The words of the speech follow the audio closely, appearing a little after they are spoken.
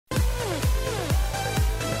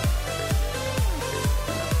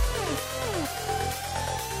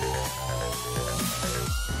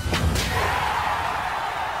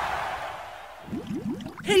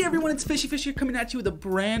everyone, it's FishyFisher coming at you with a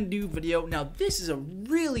brand new video. Now this is a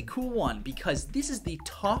really cool one because this is the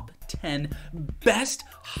top 10 best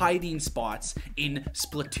hiding spots in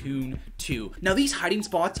Splatoon 2. Now these hiding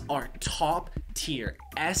spots are top tier,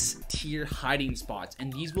 S tier hiding spots,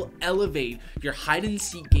 and these will elevate your hide and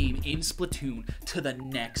seek game in Splatoon to the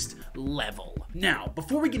next level. Now,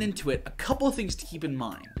 before we get into it, a couple of things to keep in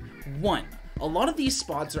mind. One, a lot of these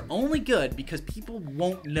spots are only good because people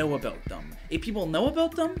won't know about them. If people know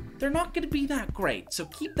about them, they're not going to be that great, so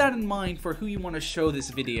keep that in mind for who you want to show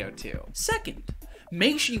this video to. Second,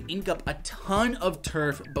 make sure you ink up a ton of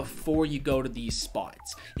turf before you go to these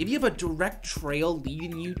spots. If you have a direct trail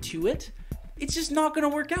leading you to it, it's just not going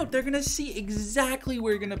to work out. They're going to see exactly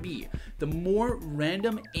where you're going to be. The more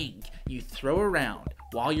random ink you throw around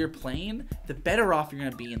while you're playing, the better off you're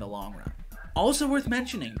going to be in the long run. Also worth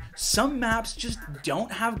mentioning, some maps just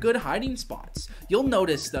don't have good hiding spots. You'll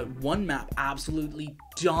notice that one map absolutely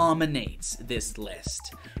dominates this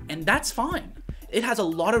list, and that's fine. It has a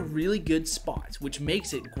lot of really good spots, which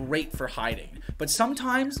makes it great for hiding. But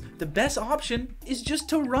sometimes the best option is just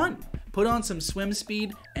to run. Put on some swim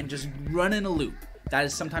speed and just run in a loop. That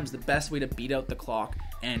is sometimes the best way to beat out the clock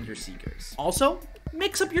and your seekers. Also,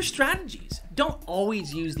 mix up your strategies. Don't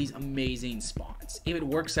always use these amazing spots. If it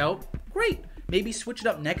works out, great. Maybe switch it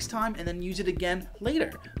up next time and then use it again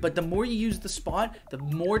later. But the more you use the spot, the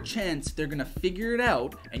more chance they're gonna figure it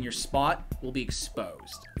out and your spot will be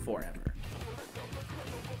exposed forever.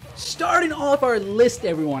 Starting off our list,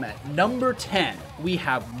 everyone, at number 10, we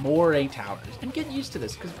have Moray Towers. And get used to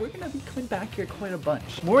this because we're going to be coming back here quite a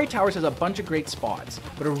bunch. Moray Towers has a bunch of great spots,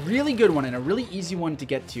 but a really good one and a really easy one to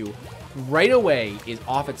get to right away is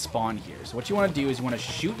off at spawn here. So what you want to do is you want to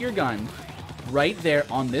shoot your gun right there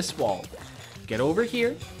on this wall. Get over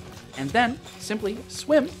here and then simply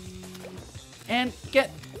swim and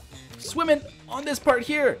get swimming on this part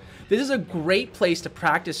here. This is a great place to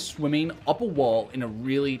practice swimming up a wall in a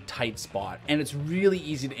really tight spot, and it's really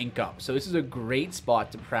easy to ink up. So this is a great spot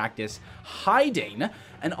to practice hiding,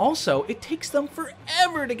 and also it takes them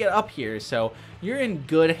forever to get up here, so you're in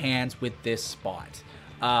good hands with this spot.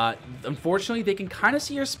 Unfortunately, they can kind of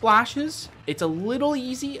see your splashes. It's a little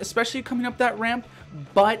easy, especially coming up that ramp,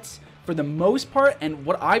 but for the most part, and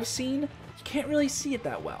what I've seen, you can't really see it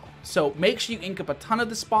that well. So make sure you ink up a ton of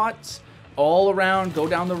the spots all around, go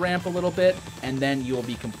down the ramp a little bit, and then you'll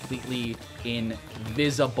be completely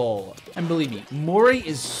invisible. And believe me, Moray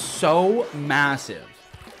is so massive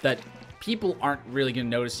that people aren't really gonna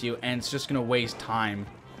notice you, and it's just gonna waste time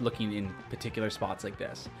looking in particular spots like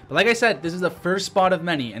this. But like I said, this is the first spot of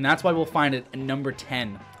many, and that's why we'll find it at number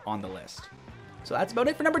 10 on the list. So that's about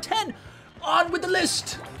it for number 10. On with the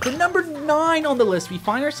list! For number 9 on the list, we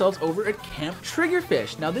find ourselves over at Camp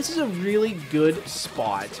Triggerfish. Now this is a really good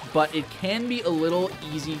spot, but it can be a little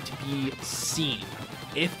easy to be seen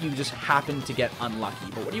if you just happen to get unlucky.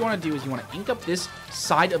 But what you want to do is you want to ink up this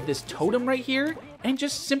side of this totem right here and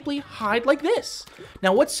just simply hide like this.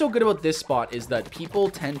 Now what's so good about this spot is that people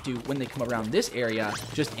tend to, when they come around this area,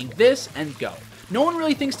 just ink this and go. No one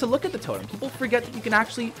really thinks to look at the totem. People forget that you can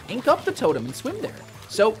actually ink up the totem and swim there.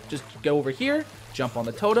 So just go over here, jump on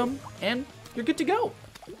the totem, and you're good to go.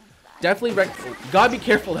 Definitely gotta be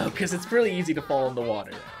careful though, because it's really easy to fall in the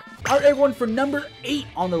water. Alright everyone, for number 8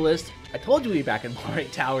 on the list, I told you we'd be back in Moray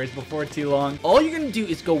Towers before too long. All you're gonna do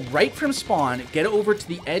is go right from spawn, get over to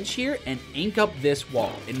the edge here, and ink up this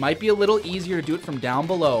wall. It might be a little easier to do it from down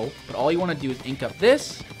below, but all you wanna do is ink up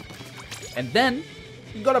this, and then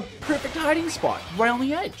you got a perfect hiding spot right on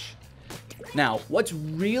the edge. Now, what's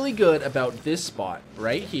really good about this spot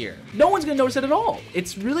right here, no one's gonna notice it at all.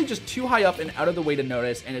 It's really just too high up and out of the way to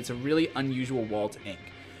notice, and it's a really unusual wall to ink.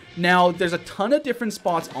 Now, there's a ton of different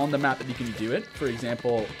spots on the map that you can do it. For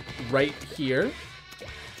example, right here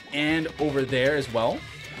and over there as well.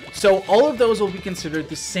 So all of those will be considered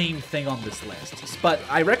the same thing on this list. But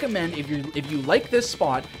I recommend if you like this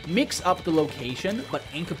spot, mix up the location, but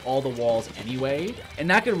ink up all the walls anyway. And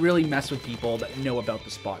that could really mess with people that know about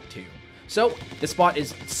the spot too. So the spot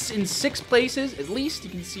is in 6 places, at least. You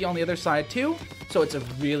can see on the other side too. So it's a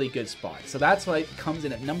really good spot. So that's why it comes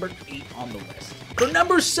in at number 8 on the list. For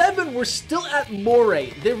number 7, we're still at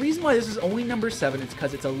Moray. The reason why this is only number 7 is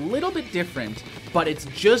because it's a little bit different, but it's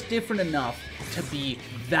just different enough to be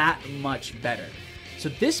that much better. So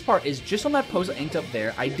this part is just on that post I inked up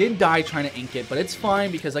there. I did die trying to ink it, but it's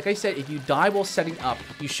fine because like I said, if you die while setting up,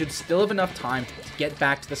 you should still have enough time to get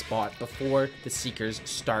back to the spot before the seekers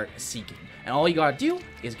start seeking. And all you gotta do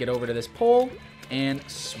is get over to this pole and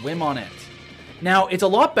swim on it. Now, it's a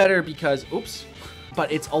lot better because, oops,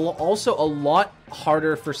 but it's also a lot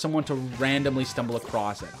harder for someone to randomly stumble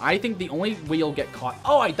across it. I think the only way you'll get caught...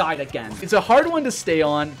 Oh, I died again. It's a hard one to stay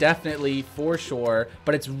on, definitely, for sure.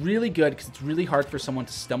 But it's really good because it's really hard for someone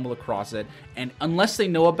to stumble across it. And unless they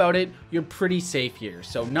know about it, you're pretty safe here.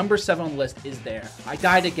 So number 7 on the list is there. I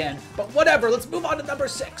died again, but whatever. Let's move on to number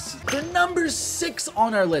 6. For number 6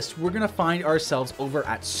 on our list, we're going to find ourselves over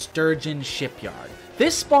at Sturgeon Shipyard.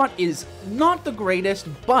 This spot is not the greatest,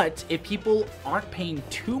 but if people aren't paying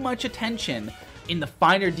too much attention in the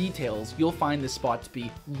finer details, you'll find this spot to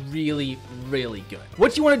be really, really good.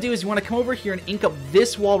 What you want to do is you want to come over here and ink up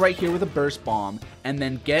this wall right here with a burst bomb, and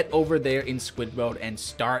then get over there in squid mode and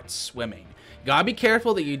start swimming. You gotta be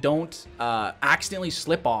careful that you don't accidentally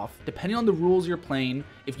slip off. Depending on the rules you're playing,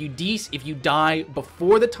 if you die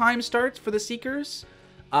before the time starts for the Seekers,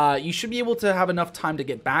 you should be able to have enough time to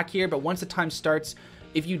get back here, but once the time starts,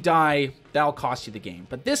 if you die, that'll cost you the game.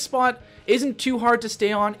 But this spot isn't too hard to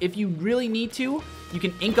stay on. If you really need to, you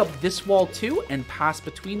can ink up this wall too and pass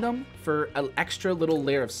between them for an extra little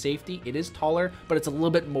layer of safety. It is taller, but it's a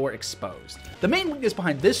little bit more exposed. The main weakness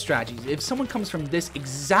behind this strategy is if someone comes from this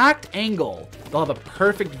exact angle, they'll have a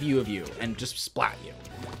perfect view of you and just splat you.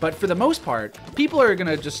 But for the most part, people are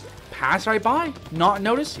gonna just pass right by, not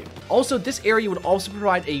notice you. Also, this area would also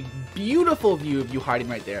provide a beautiful view of you hiding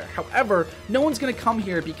right there. However, no one's gonna come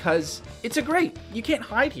here because it's a grate. You can't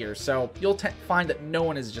hide here, so you'll find that no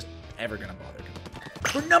one is just ever gonna bother.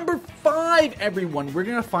 For number 5, everyone, we're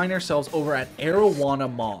gonna find ourselves over at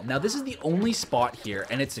Arowana Mall. Now, this is the only spot here,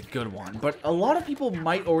 and it's a good one, but a lot of people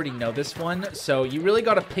might already know this one, so you really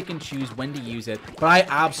gotta pick and choose when to use it. But I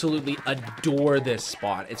absolutely adore this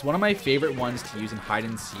spot. It's one of my favorite ones to use in hide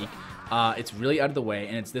and seek. It's really out of the way,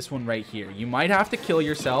 and it's this one right here. You might have to kill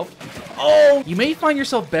yourself. Oh! You may find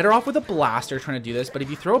yourself better off with a blaster trying to do this, but if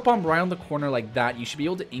you throw a bomb right on the corner like that, you should be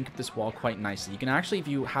able to ink up this wall quite nicely. You can actually, if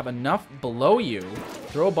you have enough below you,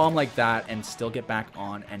 throw a bomb like that and still get back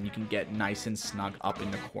on, and you can get nice and snug up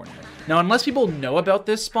in the corner. Now, unless people know about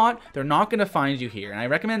this spot, they're not going to find you here, and I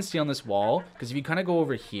recommend staying on this wall, because if you kind of go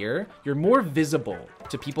over here, you're more visible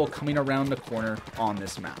to people coming around the corner on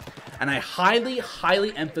this map. And I highly,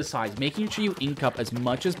 highly emphasize making sure you ink up as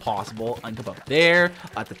much as possible. Ink up there,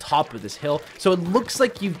 at the top of this hill, so it looks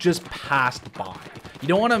like you've just passed by. You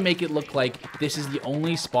don't want to make it look like this is the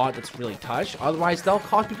only spot that's really touched, otherwise that'll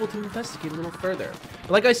cause people to investigate a little further.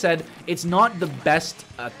 But like I said, it's not the best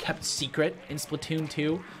kept secret in Splatoon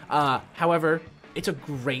 2. However, it's a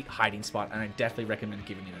great hiding spot, and I definitely recommend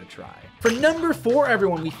giving it a try. For number 4,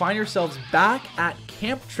 everyone, we find ourselves back at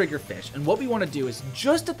Camp Triggerfish, and what we want to do is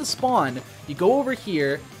just at the spawn, you go over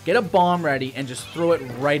here, get a bomb ready, and just throw it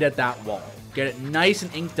right at that wall. Get it nice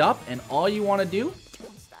and inked up, and all you want to do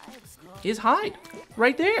is hide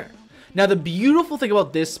right there. Now, the beautiful thing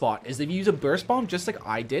about this spot is if you use a burst bomb just like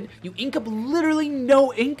I did, you ink up literally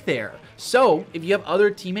no ink there. So if you have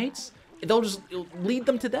other teammates, it'll lead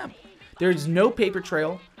them to them. There's no paper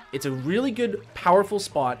trail. It's a really good, powerful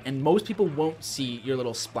spot, and most people won't see your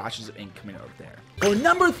little splashes of ink coming out of there. For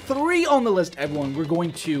number 3 on the list, everyone, we're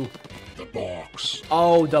going to the box.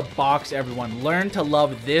 Oh, the box, everyone. Learn to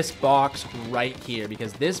love this box right here,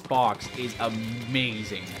 because this box is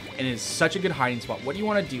amazing and it is such a good hiding spot. What you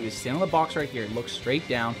want to do is stand on the box right here, look straight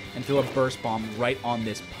down, and throw a burst bomb right on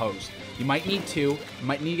this post. You might need to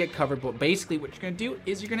get covered, but basically what you're going to do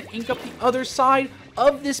is you're going to ink up the other side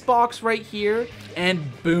of this box right here, and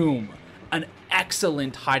boom, an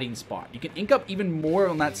excellent hiding spot. You can ink up even more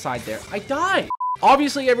on that side there. I died.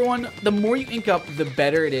 Obviously, everyone, the more you ink up, the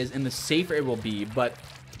better it is and the safer it will be, but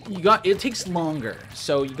it takes longer.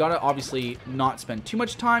 So you got to obviously not spend too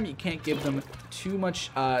much time. You can't give them too much,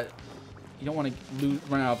 you don't want to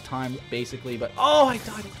run out of time, basically, but oh, I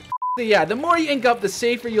died. So yeah, the more you ink up, the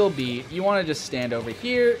safer you'll be. You want to just stand over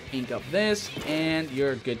here, ink up this, and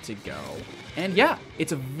you're good to go. And yeah,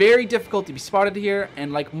 it's very difficult to be spotted here,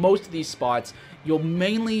 and like most of these spots, you'll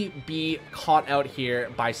mainly be caught out here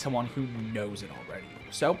by someone who knows it already.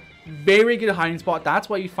 So, very good hiding spot. That's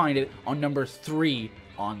why you find it on number 3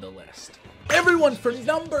 on the list. Everyone, for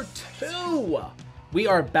number 2, we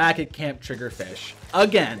are back at Camp Triggerfish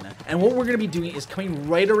again. And what we're going to be doing is coming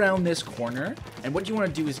right around this corner. And what you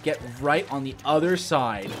want to do is get right on the other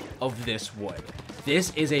side of this wood.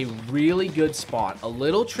 This is a really good spot, a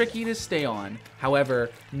little tricky to stay on.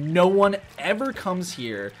 However, no one ever comes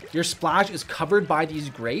here. Your splash is covered by these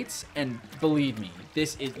grates, and believe me,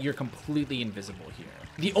 you're completely invisible here.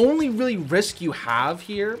 The only really risk you have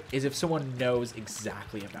here is if someone knows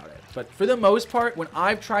exactly about it. But for the most part, when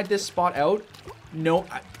I've tried this spot out, no,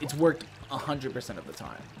 it's worked 100% of the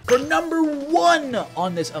time. For number 1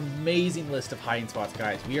 on this amazing list of hiding spots,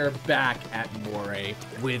 guys, we are back at Moray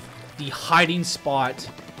with the hiding spot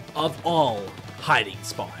of all hiding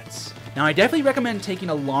spots. Now, I definitely recommend taking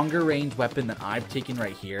a longer range weapon than I've taken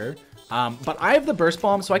right here. But I have the burst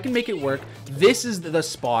bomb, so I can make it work. This is the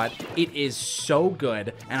spot. It is so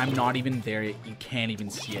good, and I'm not even there yet. You can't even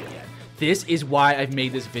see it yet. This is why I've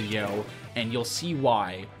made this video, and you'll see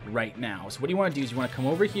why right now. So what you want to do is you want to come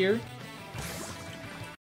over here.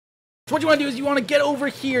 So what you want to do is you want to get over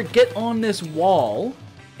here, get on this wall,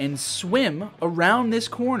 and swim around this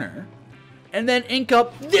corner, and then ink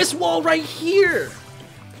up this wall right here.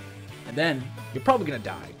 And then you're probably going to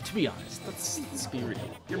die, to be honest. Let's be real.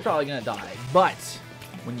 You're probably going to die. But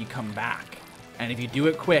when you come back, and if you do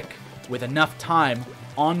it quick, with enough time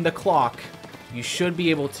on the clock, you should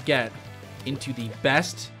be able to get into the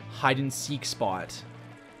best hide-and-seek spot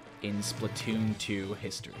in Splatoon 2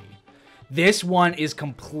 history. This one is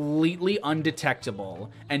completely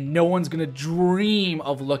undetectable, and no one's going to dream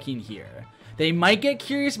of looking here. They might get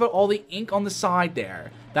curious about all the ink on the side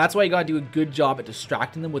there. That's why you gotta do a good job at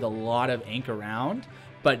distracting them with a lot of ink around.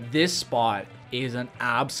 But this spot is an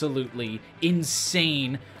absolutely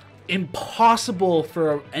insane, impossible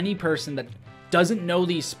for any person that doesn't know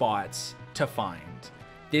these spots to find.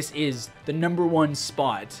 This is the number 1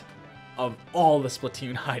 spot of all the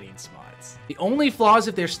Splatoon hiding spots. The only flaw is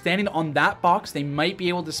if they're standing on that box, they might be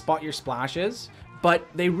able to spot your splashes. But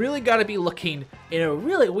they really got to be looking in a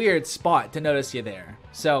really weird spot to notice you there.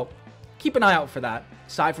 So keep an eye out for that.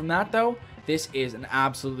 Aside from that, though, this is an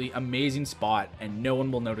absolutely amazing spot, and no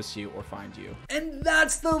one will notice you or find you. And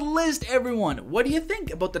that's the list, everyone. What do you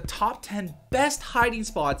think about the top 10 best hiding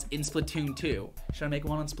spots in Splatoon 2? Should I make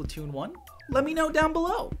one on Splatoon 1? Let me know down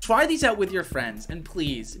below. Try these out with your friends, and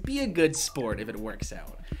please be a good sport if it works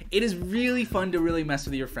out. It is really fun to really mess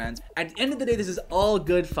with your friends. At the end of the day, this is all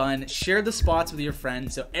good fun. Share the spots with your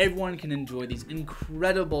friends so everyone can enjoy these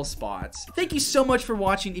incredible spots. Thank you so much for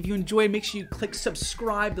watching. If you enjoyed, make sure you click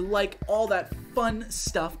subscribe, like, all that fun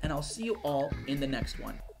stuff, and I'll see you all in the next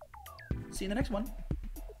one. See you in the next one.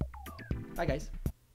 Bye, guys.